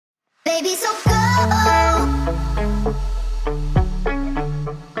Baby, so go.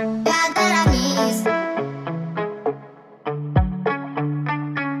 Bad that I miss.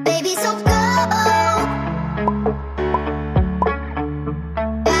 Baby, so go.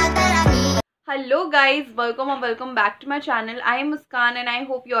 Bad that I miss. Hello guys, welcome back to my channel. I am Muskan and I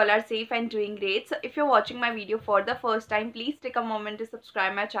hope you all are safe and doing great. So if you're watching my video for the first time, please take a moment to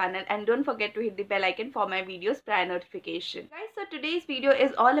subscribe my channel and don't forget to hit the bell icon for my videos prior notification. Guys, so today's video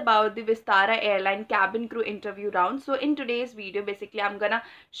is all about the Vistara airline cabin crew interview round. So in today's video, basically I'm gonna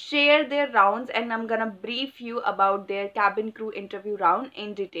share their rounds and I'm gonna brief you about their cabin crew interview round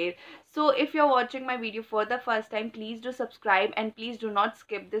in detail. So if you're watching my video for the first time, please do subscribe and please do not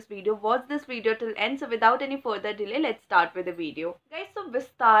skip this video. Watch this video till end. So without any further delay, let's start with the video. Guys, so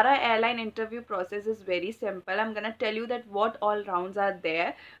Vistara airline interview process is very simple. I'm gonna tell you that what all rounds are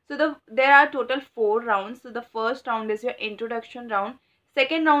there. So there are total 4 rounds. So the first round is your introduction round.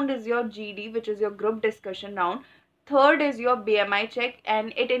 Second round is your GD, which is your group discussion round. Third is your BMI check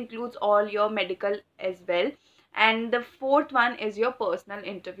and it includes all your medical as well. And the fourth one is your personal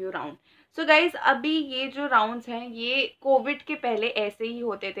interview round. So guys अभी ये जो rounds हैं ये Covid के पहले ऐसे ही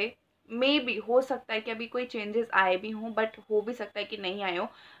होते थे. मे बी हो सकता है कि अभी कोई चेंजेस आए भी हों बट हो भी सकता है कि नहीं आए हो.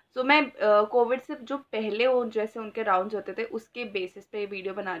 सो मैं कोविड से जो पहले वो जैसे उनके राउंड्स होते थे उसके बेसिस पे ये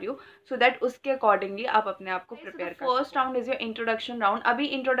वीडियो बना रही हूँ सो दैट उसके अकॉर्डिंगली आप अपने आप को प्रिपेयर कर. First round is your introduction round. अभी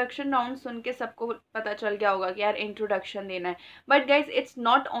इंट्रोडक्शन राउंड सुन के सबको पता चल गया होगा कि यार इंट्रोडक्शन देना है. But guys it's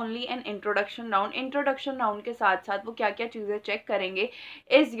not only an introduction round. Introduction round के साथ साथ वो क्या क्या चीज़ें चेक करेंगे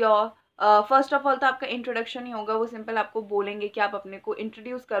is your first of all तो आपका इंट्रोडक्शन ही होगा. वो सिंपल आपको बोलेंगे कि आप अपने को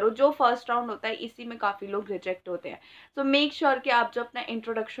इंट्रोड्यूस करो. जो फर्स्ट राउंड होता है इसी में काफ़ी लोग रिजेक्ट होते हैं. सो मेक श्योर कि आप जो अपना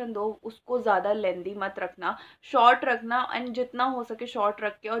इंट्रोडक्शन दो उसको ज़्यादा लेंदी मत रखना, शॉर्ट रखना. एंड जितना हो सके शॉर्ट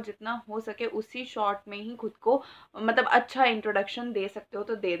रख के और जितना हो सके उसी शॉर्ट में ही खुद को मतलब अच्छा इंट्रोडक्शन दे सकते हो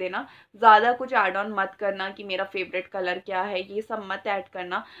तो दे देना. ज़्यादा कुछ ऐड ऑन मत करना कि मेरा फेवरेट कलर क्या है, ये सब मत ऐड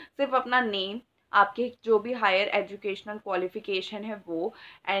करना. सिर्फ अपना नेम, आपके जो भी हायर एजुकेशनल क्वालिफिकेशन है वो,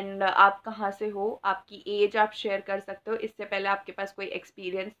 एंड आप कहाँ से हो, आपकी एज आप शेयर कर सकते हो, इससे पहले आपके पास कोई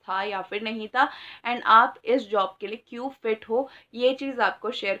एक्सपीरियंस था या फिर नहीं था, एंड आप इस जॉब के लिए क्यों फिट हो, ये चीज़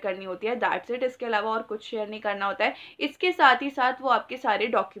आपको शेयर करनी होती है. That's it. इसके अलावा और कुछ शेयर नहीं करना होता है. इसके साथ ही साथ वो आपके सारे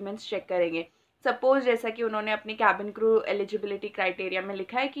डॉक्यूमेंट्स चेक करेंगे. सपोज जैसा कि उन्होंने अपनी कैबिन क्रू एलिजिबिलिटी क्राइटेरिया में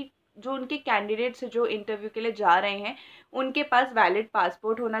लिखा है कि जो उनके कैंडिडेट्स जो इंटरव्यू के लिए जा रहे हैं उनके पास वैलिड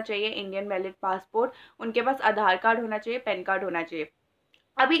पासपोर्ट होना चाहिए, इंडियन वैलिड पासपोर्ट. उनके पास आधार कार्ड होना चाहिए, पैन कार्ड होना चाहिए.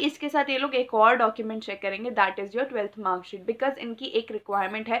 अभी इसके साथ ये लोग एक और डॉक्यूमेंट चेक करेंगे, that is your 12th marksheet. Because इनकी एक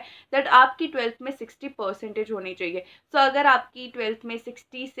रिक्वायरमेंट है दैट आपकी 12th में 60% होनी चाहिए. सो अगर आपकी 12th में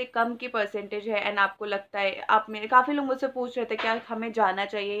 60 से कम की परसेंटेज है एंड आपको लगता है, आप मेरे काफ़ी लोग मुझसे पूछ रहे थे क्या हमें जाना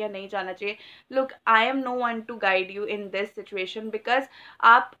चाहिए या नहीं जाना चाहिए. Look, I am no one two guide you in this situation. Because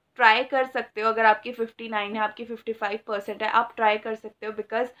आप ट्राई कर सकते हो. अगर आपकी 59 है, आपकी 55% है, आप ट्राई कर सकते हो.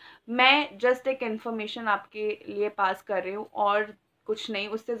 बिकॉज मैं जस्ट एक इन्फॉर्मेशन आपके लिए पास कर रही हूँ और कुछ नहीं,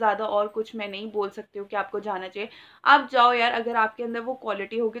 उससे ज़्यादा और कुछ मैं नहीं बोल सकती हूँ कि आपको जाना चाहिए. आप जाओ यार. अगर आपके अंदर वो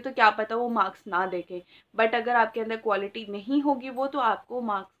क्वालिटी होगी तो क्या पता वो मार्क्स ना देखें. बट अगर आपके अंदर क्वालिटी नहीं होगी वो तो आपको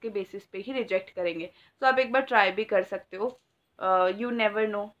मार्क्स के बेसिस पे ही रिजेक्ट करेंगे. तो आप एक बार ट्राई भी कर सकते हो. यू नेवर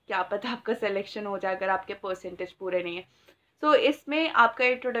नो, क्या पता आपका सिलेक्शन हो जाए अगर आपके परसेंटेज पूरे नहीं है. सो इसमें आपका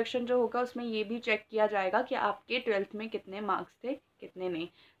इंट्रोडक्शन जो होगा उसमें ये भी चेक किया जाएगा कि आपके 12th में कितने मार्क्स थे, कितने नहीं.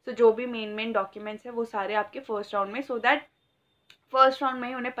 सो जो भी मेन डॉक्यूमेंट्स है वो सारे आपके फर्स्ट राउंड में, सो दैट फर्स्ट राउंड में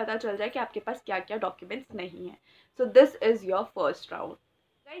ही उन्हें पता चल जाए कि आपके पास क्या क्या डॉक्यूमेंट्स नहीं है. So this is your first round.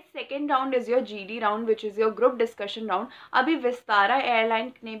 Guys, second round is your GD round which is your group discussion round. अभी विस्तारा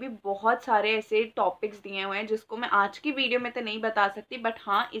एयरलाइन ने भी बहुत सारे ऐसे टॉपिक्स दिए हुए हैं जिसको मैं आज की वीडियो में तो नहीं बता सकती, बट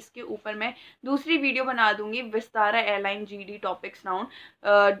हाँ इसके ऊपर मैं दूसरी वीडियो बना दूंगी, Vistara airline GD topics round,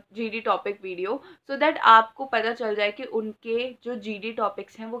 GD topic video, so that आपको पता चल जाए कि उनके जो जीडी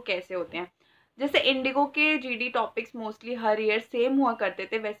टॉपिक्स हैं वो कैसे होते हैं. जैसे इंडिगो के जीडी टॉपिक्स मोस्टली हर ईयर सेम हुआ करते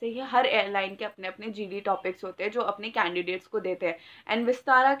थे, वैसे ही हर एयरलाइन के अपने अपने जीडी टॉपिक्स होते हैं जो अपने कैंडिडेट्स को देते हैं. एंड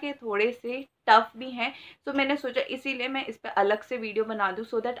विस्तारा के थोड़े से टफ भी हैं. तो मैंने सोचा इसीलिए मैं इस पर अलग से वीडियो बना दूँ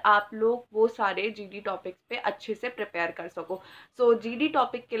सो दैट आप लोग वो सारे जीडी टॉपिक्स पे अच्छे से प्रिपेयर कर सको. सो जीडी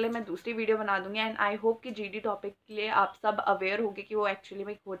टॉपिक के लिए मैं दूसरी वीडियो बना दूँगी एंड आई होप कि जीडी टॉपिक के लिए आप सब अवेयर होंगे कि वो एक्चुअली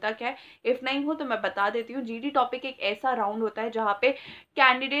में होता क्या है. इफ़ नहीं हो तो मैं बता देती हूँ. जीडी टॉपिक एक ऐसा राउंड होता है जहाँ पे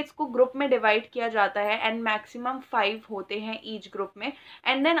कैंडिडेट्स को ग्रुप में डिवाइड किया जाता है एंड मैक्सिमम 5 होते हैं ईच ग्रुप में.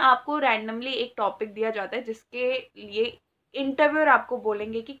 एंड देन आपको रैंडमली एक टॉपिक दिया जाता है जिसके लिए इंटरव्यूअर आपको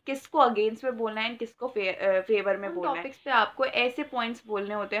बोलेंगे कि किसको अगेंस्ट में बोलना है एंड किसको फेवर में बोलना है. टॉपिक्स पे आपको ऐसे पॉइंट्स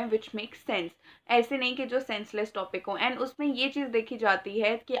बोलने होते हैं विच मेक सेंस, ऐसे नहीं कि जो सेंसलेस टॉपिक हो. एंड उसमें ये चीज़ देखी जाती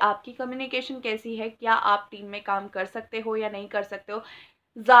है कि आपकी कम्युनिकेशन कैसी है, क्या आप टीम में काम कर सकते हो या नहीं कर सकते हो.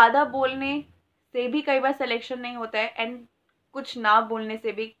 ज़्यादा बोलने से भी कई बार सिलेक्शन नहीं होता है एंड कुछ ना बोलने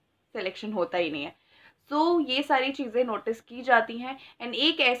से भी सिलेक्शन होता ही नहीं है। सो ये सारी चीज़ें नोटिस की जाती हैं। एंड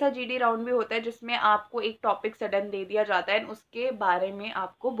एक ऐसा जीडी राउंड भी होता है जिसमें आपको एक टॉपिक सडन दे दिया जाता है एंड उसके बारे में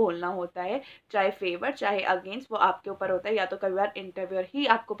आपको बोलना होता है, चाहे फेवर चाहे अगेंस्ट, वो आपके ऊपर होता है। या तो कई बार इंटरव्यूअर ही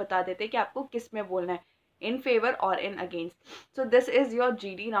आपको बता देते हैं कि आपको किस में बोलना है, in favor or in against. So this is your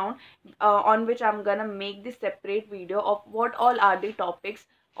GD round, on which I'm gonna make this separate video of what all are the topics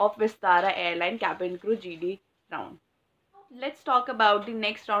of Vistara Airline cabin crew GD round. Let's talk about the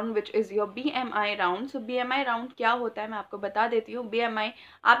next round which is your BMI round. So BMI round क्या होता है मैं आपको बता देती हूँ. BMI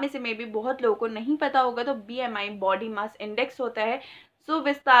आप में से मे बी बहुत लोगों को नहीं पता होगा, तो BMI बॉडी मास इंडेक्स होता है. सो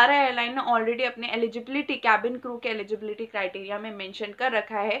विस्तारा एयरलाइन ने ऑलरेडी अपने एलिजिबिलिटी, कैबिन क्रू के एलिजिबिलिटी क्राइटेरिया में मेंशन कर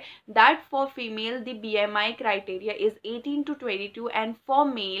रखा है that for female the BMI criteria is 18 to 22 and for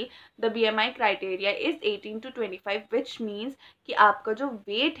male the BMI criteria is 18 to 25, which means कि आपका जो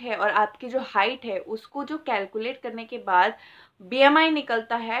वेट है और आपकी जो हाइट है उसको जो कैलकुलेट करने के बाद BMI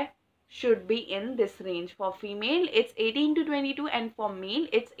निकलता है should be in this range. For female it's 18 to 22 and for male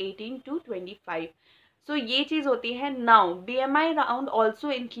it's 18 to 25. So ये चीज़ होती है. Now BMI round also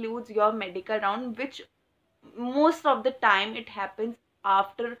includes your medical round, which most of the time it happens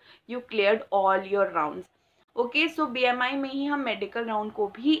after you cleared all your rounds. Okay, so BMI में ही हम medical round को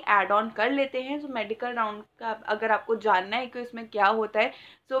भी add on कर लेते हैं. सो मेडिकल राउंड का अगर आपको जानना है कि इसमें क्या होता है,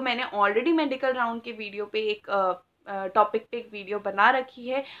 सो मैंने ऑलरेडी मेडिकल राउंड के वीडियो पे एक टॉपिक पे एक वीडियो बना रखी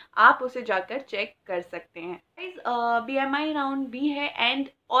है, आप उसे जाकर चेक कर सकते हैं. BMI राउंड भी है. And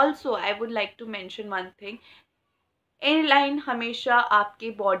also I would like to mention one thing, airline हमेशा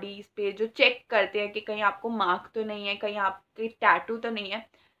आपके बॉडीज पे जो चेक करते हैं कि कहीं आपको मार्क तो नहीं है, कहीं आपके टैटू तो नहीं है.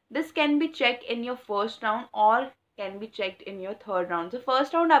 This can be check in your first round और can be checked in your third round. तो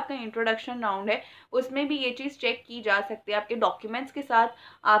फर्स्ट राउंड आपका इंट्रोडक्शन राउंड है, उसमें भी ये चीज़ चेक की जा सकती है. आपके डॉक्यूमेंट्स के साथ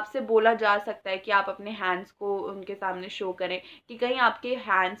आपसे बोला जा सकता है कि आप अपने हैंड्स को उनके सामने शो करें कि कहीं आपके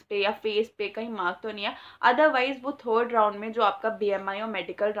हैंड्स पे या फेस पे कहीं मार्क तो नहीं है. अदरवाइज वो थर्ड राउंड में जो आपका BMI और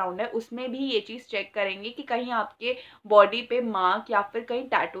मेडिकल राउंड है उसमें भी ये चीज़ चेक करेंगे कि कहीं आपके बॉडी पे मार्क या फिर कहीं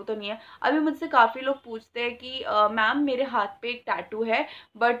टैटू तो नहीं है. अभी मुझसे काफ़ी लोग पूछते हैं कि मैम मेरे हाथ पे एक टैटू है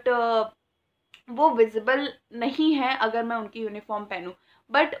बट वो विजिबल नहीं है अगर मैं उनकी यूनिफॉर्म पहनूं.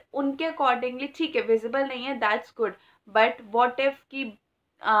 बट उनके अकॉर्डिंगली ठीक है, विजिबल नहीं है, that's good. But what if कि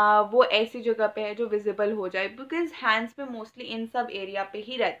वो ऐसी जगह पे है जो विजिबल हो जाए, बिकॉज हैंड्स पे मोस्टली इन सब एरिया पे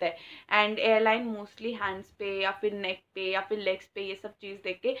ही रहता है. एंड एयरलाइन मोस्टली हैंड्स पे या फिर नेक पे या फिर लेग्स पे ये सब चीज़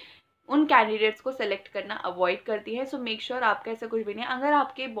देख के उन कैंडिडेट्स को सेलेक्ट करना अवॉइड करती है. सो मेक श्योर आपका ऐसा कुछ भी नहीं है. अगर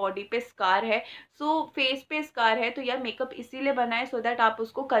आपके बॉडी पे स्कार है, सो फेस पे स्कार है, तो यार मेकअप इसीलिए बनाए सो दैट आप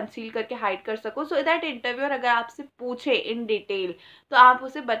उसको कंसील करके हाइड कर सको, सो दैट इंटरव्यूअर अगर आपसे पूछे इन डिटेल तो आप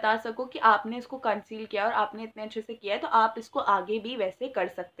उसे बता सको कि आपने इसको कंसील किया और आपने इतने अच्छे से किया है, तो आप इसको आगे भी वैसे कर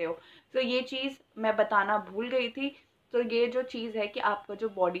सकते हो. तो ये चीज़ मैं बताना भूल गई थी. तो ये जो चीज़ है कि आपका जो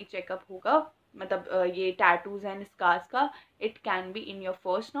बॉडी चेकअप होगा, मतलब ये टैटूज एंड स्कार्स का, it can be in your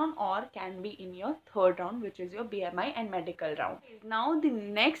first round or can be in your third round, which is your BMI and medical round. Now the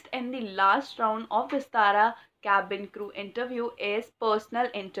next and the last round of Vistara cabin crew interview is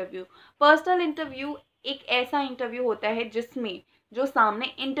personal interview. Personal interview एक ऐसा interview होता है जिसमें जो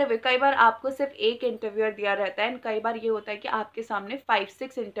सामने interview, कई बार आपको सिर्फ एक इंटरव्यूअर दिया रहता है एंड कई बार ये होता है कि आपके सामने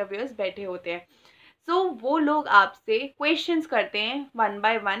 5-6 इंटरव्यूअर्स बैठे होते हैं. सो वो लोग आपसे क्वेश्चंस करते हैं वन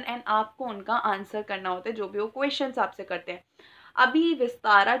बाय वन एंड आपको उनका आंसर करना होता है जो भी वो क्वेश्चंस आपसे करते हैं. अभी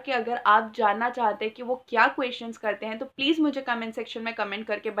विस्तारा के अगर आप जानना चाहते हैं कि वो क्या क्वेश्चंस करते हैं तो प्लीज़ मुझे कमेंट सेक्शन में कमेंट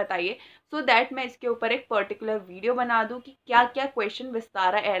करके बताइए, सो दैट मैं इसके ऊपर एक पर्टिकुलर वीडियो बना दूं कि क्या क्या क्वेश्चन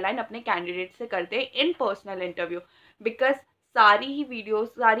विस्तारा एयरलाइन अपने कैंडिडेट से करते हैं इन पर्सनल इंटरव्यू. बिकॉज सारी ही वीडियोस,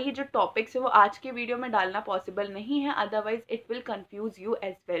 सारी ही जो टॉपिक्स है वो आज के वीडियो में डालना पॉसिबल नहीं है, otherwise it will confuse you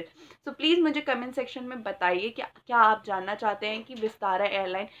as well. So please मुझे कमेंट सेक्शन में बताइए कि क्या आप जानना चाहते हैं कि विस्तारा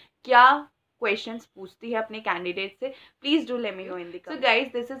एयरलाइन क्या क्वेश्चंस पूछती है अपने कैंडिडेट से. Please do let me know in the comments. So guys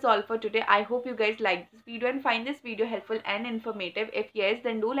this is all for today. I hope you guys like this video and find this video helpful and informative. If yes,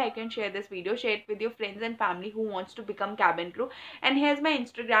 then do like and share this video, share it with your friends and family who wants to become cabin crew. And here's my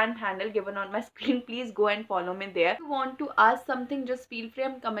Instagram handle given on my screen. Please go and follow me there. If you want to ask something, just feel free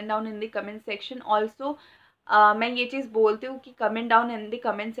and comment down in the comment section. Also मैं ये चीज़ बोलती हूँ कि comment down in the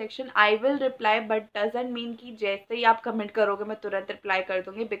comment section, I will reply, but doesn't mean कि जैसे ही आप comment करोगे मैं तुरंत रिप्लाई कर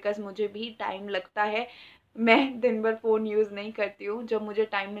दूँगी, बिकॉज मुझे भी टाइम लगता है. मैं दिन भर फ़ोन यूज़ नहीं करती हूँ. जब मुझे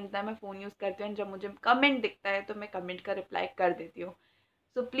टाइम मिलता है मैं फ़ोन यूज़ करती हूँ एंड जब मुझे कमेंट दिखता है तो मैं कमेंट का रिप्लाई कर देती हूँ.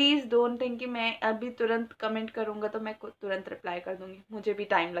 सो प्लीज़ डोंट थिंक कि मैं अभी तुरंत कमेंट करूँगा तो मैं तुरंत रिप्लाई कर दूँगी, मुझे भी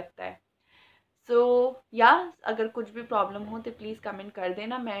टाइम लगता है. सो या अगर कुछ भी प्रॉब्लम हो तो प्लीज़ कमेंट कर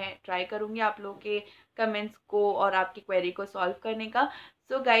देना, मैं ट्राई करूँगी आप लोगों के कमेंट्स को और आपकी क्वेरी को सॉल्व करने का.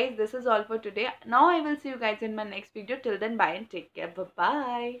 So guys, this is all for today. Now I will see you guys in my next video. Till then, bye and take care.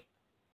 Bye.